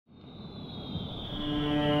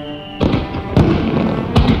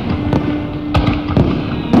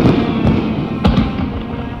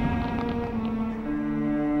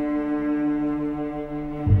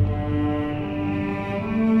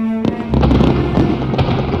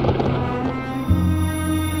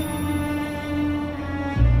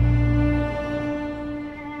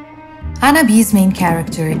Hana-bi's main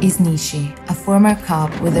character is Nishi, a former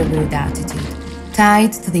cop with a rude attitude,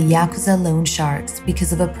 tied to the Yakuza loan sharks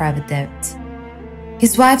because of a private debt.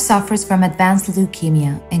 His wife suffers from advanced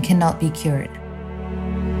leukemia and cannot be cured.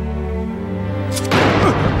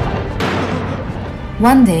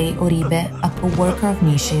 One day, Oribe, a co-worker of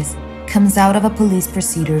Nishi's, comes out of a police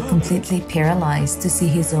procedure completely paralyzed to see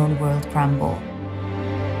his own world crumble.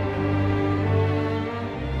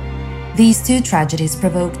 These two tragedies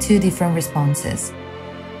provoke two different responses.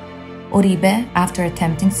 Oribe, after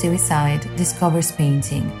attempting suicide, discovers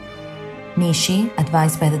painting. Nishi,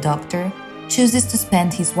 advised by the doctor, chooses to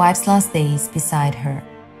spend his wife's last days beside her.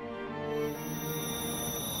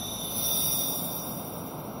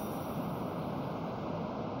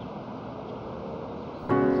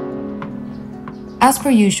 As per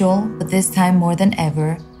usual, but this time more than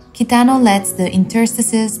ever, Kitano lets the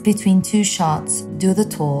interstices between two shots do the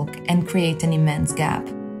talk and create an immense gap.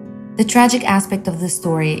 The tragic aspect of the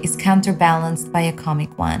story is counterbalanced by a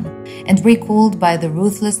comic one, and recalled by the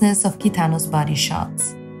ruthlessness of Kitano's body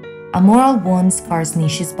shots. A moral wound scars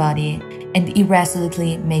Nishi's body and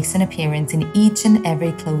irresolutely makes an appearance in each and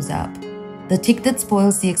every close-up. The tick that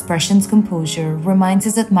spoils the expression's composure reminds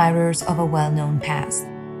his admirers of a well-known past.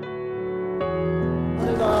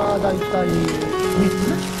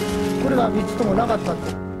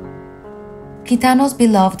 Kitano's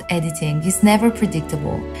beloved editing is never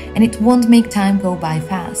predictable, and it won't make time go by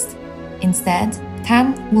fast. Instead,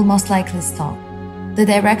 time will most likely stop. The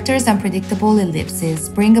director's unpredictable ellipses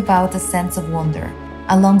bring about a sense of wonder,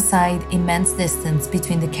 alongside immense distance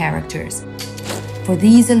between the characters. For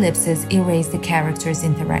these ellipses erase the characters'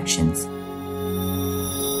 interactions.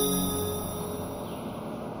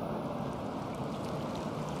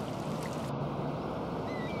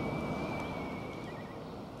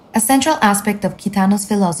 A central aspect of Kitano's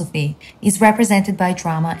philosophy is represented by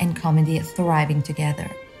drama and comedy thriving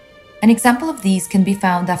together. An example of these can be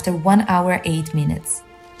found after 1 hour 8 minutes.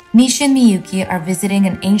 Nishi and Miyuki are visiting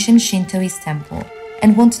an ancient Shintoist temple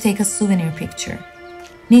and want to take a souvenir picture.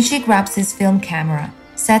 Nishi grabs his film camera,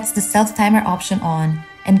 sets the self-timer option on,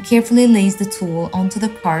 and carefully lays the tool onto the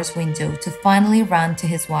car's window to finally run to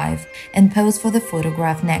his wife and pose for the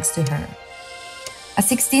photograph next to her. A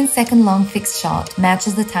 16-second long fixed shot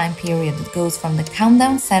matches the time period that goes from the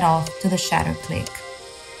countdown set off to the shutter click.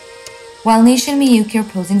 While Nishi and Miyuki are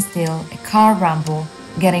posing still, a car rumble,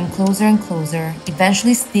 getting closer and closer,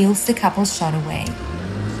 eventually steals the couple's shot away.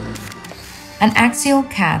 An axial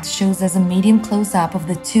cut shows as a medium close-up of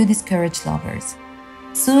the two discouraged lovers.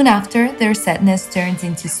 Soon after, their sadness turns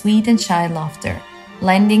into sweet and shy laughter,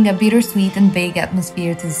 lending a bittersweet and vague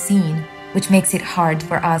atmosphere to the scene, which makes it hard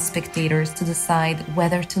for us spectators to decide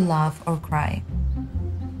whether to laugh or cry.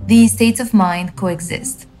 These states of mind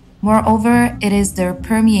coexist. Moreover, it is their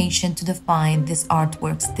permeation to define this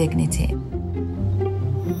artwork's dignity.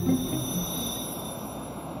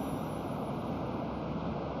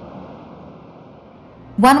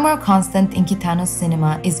 One more constant in Kitano's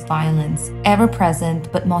cinema is violence, ever present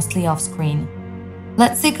but mostly off-screen.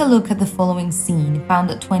 Let's take a look at the following scene, found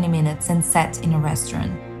at 20 minutes and set in a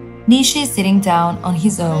restaurant. Nishi is sitting down on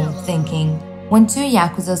his own, thinking, when two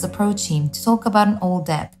Yakuzas approach him to talk about an old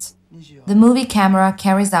debt. The movie camera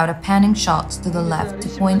carries out a panning shot to the left to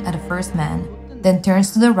point at the first man, then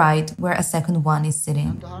turns to the right where a second one is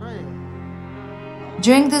sitting.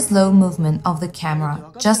 During this slow movement of the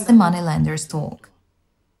camera, just the moneylenders talk.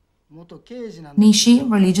 Nishi,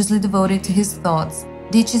 religiously devoted to his thoughts,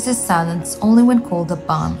 ditches his silence only when called a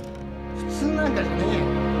bum.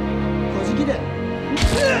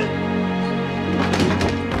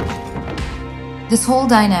 This whole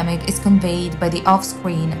dynamic is conveyed by the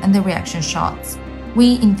off-screen and the reaction shots.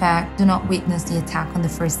 We, in fact, do not witness the attack on the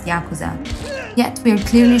first Yakuza, yet we are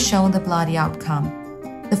clearly shown the bloody outcome.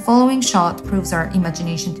 The following shot proves our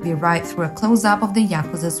imagination to be right through a close-up of the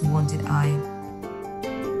Yakuza's wounded eye.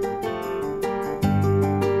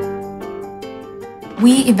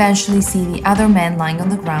 We eventually see the other man lying on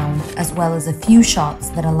the ground, as well as a few shots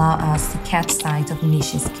that allow us to catch sight of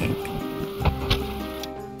Nishi's kick.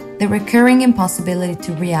 The recurring impossibility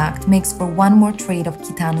to react makes for one more trait of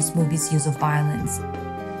Kitano's movie's use of violence.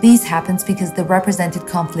 This happens because the represented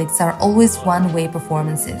conflicts are always one-way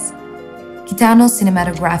performances. Kitano's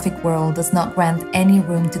cinematographic world does not grant any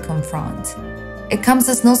room to confront. It comes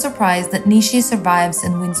as no surprise that Nishi survives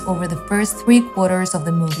and wins over the first 3/4 of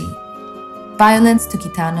the movie. Violence to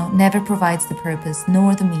Kitano never provides the purpose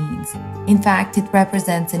nor the means. In fact, it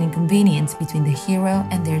represents an inconvenience between the hero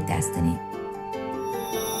and their destiny.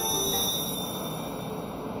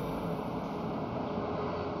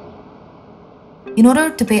 In order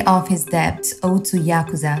to pay off his debts owed to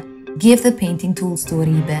Yakuza, give the painting tools to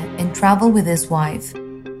Oribe, and travel with his wife.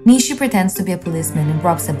 Nishi pretends to be a policeman and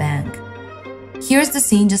robs a bank. Here's the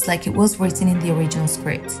scene just like it was written in the original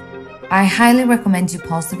script. I highly recommend you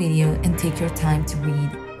pause the video and take your time to read.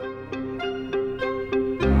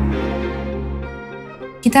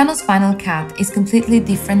 Kitano's final cut is completely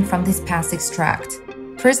different from this past extract.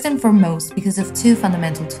 First and foremost because of two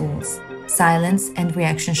fundamental tools, silence and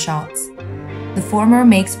reaction shots. The former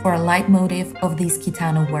makes for a leitmotif of this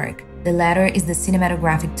Kitano work. The latter is the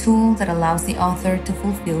cinematographic tool that allows the author to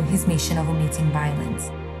fulfill his mission of omitting violence.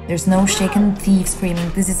 There's no shaken thief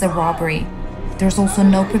screaming, "This is a robbery." There's also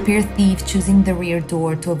no prepared thief choosing the rear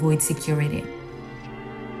door to avoid security.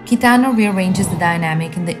 Kitano rearranges the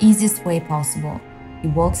dynamic in the easiest way possible. He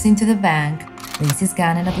walks into the bank, lays his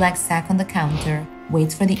gun in a black sack on the counter,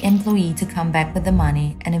 waits for the employee to come back with the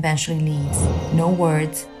money, and eventually leaves. No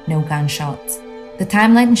words, no gunshots. The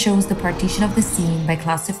timeline shows the partition of the scene by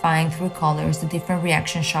classifying through colors the different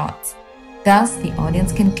reaction shots. Thus, the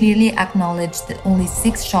audience can clearly acknowledge that only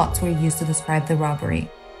 6 shots were used to describe the robbery.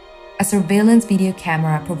 A surveillance video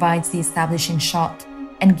camera provides the establishing shot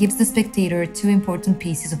and gives the spectator 2 important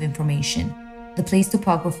pieces of information: the place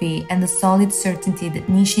topography and the solid certainty that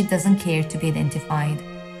Nishi doesn't care to be identified.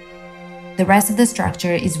 The rest of the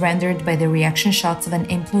structure is rendered by the reaction shots of an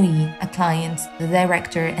employee, a client, the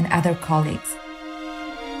director, and other colleagues.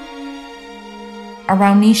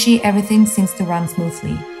 Around Nishi, everything seems to run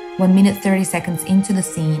smoothly. 1 minute 30 seconds into the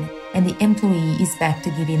scene, and the employee is back to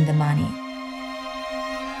give in the money.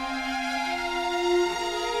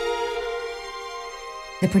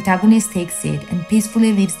 The protagonist takes it and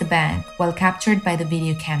peacefully leaves the bank while captured by the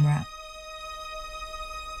video camera.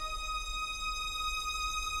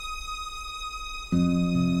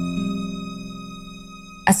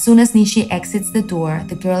 As soon as Nishi exits the door,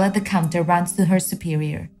 the girl at the counter runs to her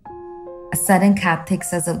superior. A sudden cut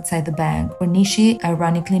takes us outside the bank, where Nishi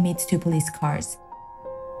ironically meets 2 police cars.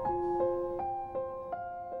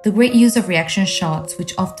 The great use of reaction shots,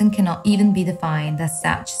 which often cannot even be defined as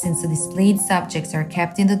such since the displayed subjects are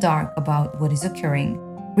kept in the dark about what is occurring,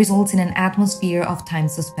 results in an atmosphere of time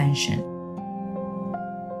suspension.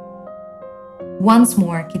 Once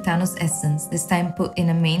more, Kitano's essence, this time put in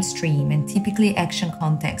a mainstream and typically action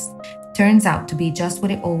context, turns out to be just what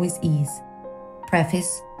it always is: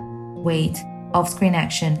 preface, wait, off-screen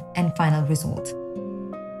action, and final result.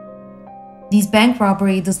 This bank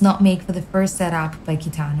robbery does not make for the first setup by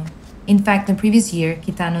Kitano. In fact, the previous year,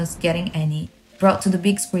 Kitano's Getting Any brought to the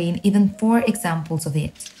big screen even 4 examples of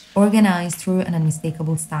it, organized through an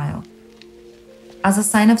unmistakable style. As a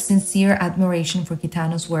sign of sincere admiration for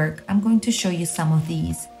Kitano's work, I'm going to show you some of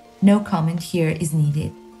these. No comment here is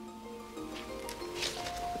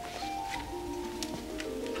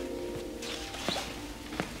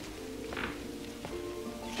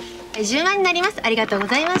needed.10万になります。ありがとうご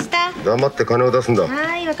ざいました。頑張って金を出すんだ。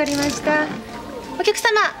はい、わかりました。お客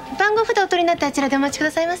様、番号札をお取りになってあちらでお待ちく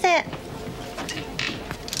ださいませ。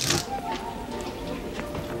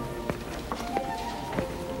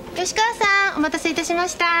吉川さん、お待たせいたしま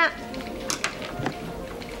した。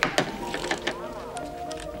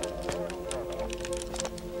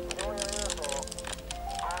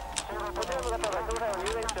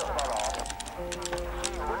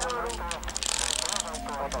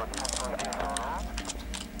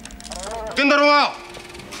言ってんだろうが。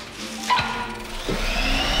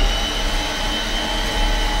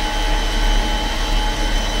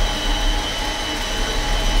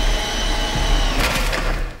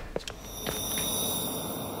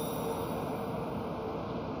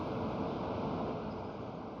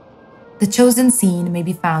The chosen scene may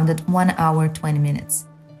be found at 1 hour 20 minutes.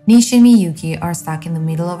 Nishi and Miyuki are stuck in the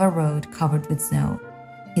middle of a road covered with snow.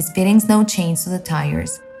 He's fitting snow chains to the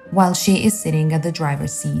tires, while she is sitting at the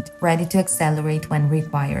driver's seat, ready to accelerate when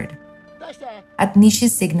required. At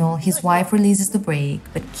Nishi's signal, his wife releases the brake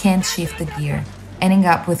but can't shift the gear, ending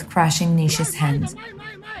up with crushing Nishi's hand.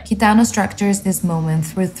 Kitano structures this moment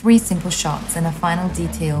through 3 simple shots and a final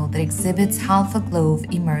detail that exhibits half a glove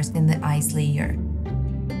immersed in the ice layer.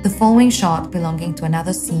 The following shot, belonging to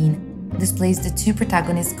another scene, displays the 2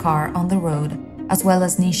 protagonists' car on the road, as well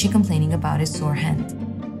as Nishi complaining about his sore hand.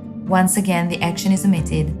 Once again, the action is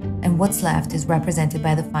omitted, and what's left is represented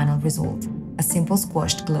by the final result, a simple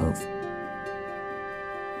squashed glove.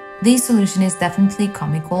 This solution is definitely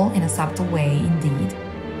comical in a subtle way indeed.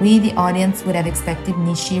 We, the audience, would have expected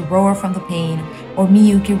Nishi roar from the pain or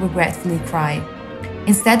Miyuki regretfully cry.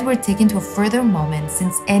 Instead, we're taken to a further moment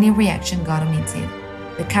since any reaction got omitted.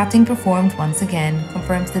 The cutting performed once again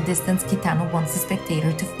confirms the distance Kitano wants the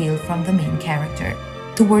spectator to feel from the main character,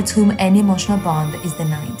 towards whom any emotional bond is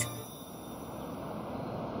denied.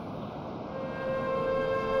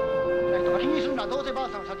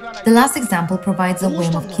 The last example provides a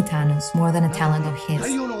whim of Kitano's more than a talent of his.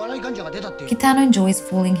 Kitano enjoys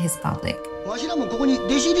fooling his public.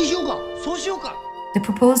 The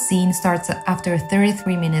proposed scene starts after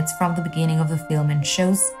 33 minutes from the beginning of the film and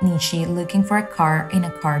shows Nishi looking for a car in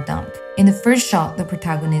a car dump. In the first shot, the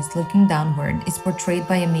protagonist looking downward is portrayed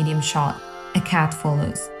by a medium shot. A cat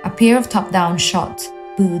follows. A pair of top-down shot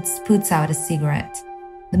Boots puts out a cigarette.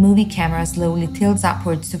 The movie camera slowly tilts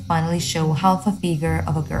upwards to finally show half a figure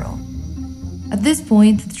of a girl. At this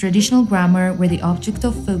point, the traditional grammar where the object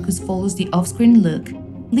of focus follows the off-screen look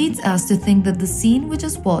leads us to think that the scene we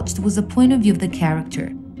just watched was a point of view of the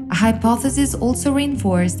character, a hypothesis also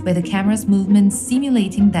reinforced by the camera's movements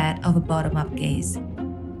simulating that of a bottom-up gaze.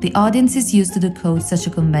 The audience is used to decode such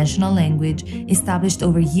a conventional language established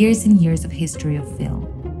over years and years of history of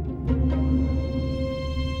film.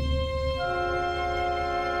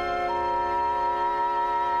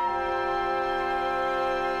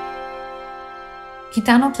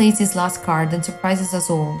 Kitano plays his last card and surprises us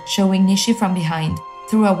all, showing Nishi from behind,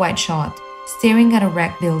 through a wide shot, staring at a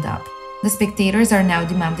wreck build-up. The spectators are now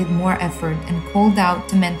demanded more effort and called out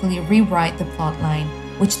to mentally rewrite the plotline,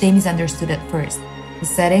 which they misunderstood at first. The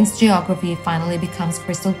setting's geography finally becomes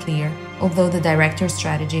crystal clear, although the director's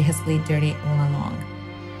strategy has played dirty all along.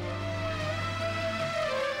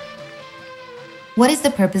 What is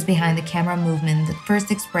the purpose behind the camera movement that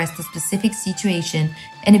first expressed a specific situation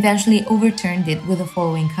and eventually overturned it with the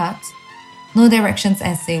following cut? No Directions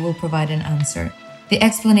essay will provide an answer. The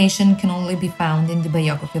explanation can only be found in the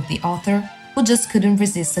biography of the author, who just couldn't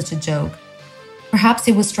resist such a joke. Perhaps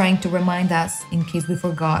he was trying to remind us, in case we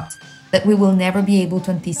forgot, that we will never be able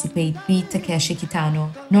to anticipate beat Takeshi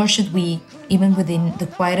Kitano, nor should we, even within the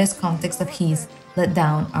quietest context of his, let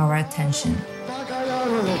down our attention.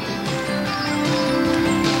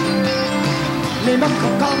 You're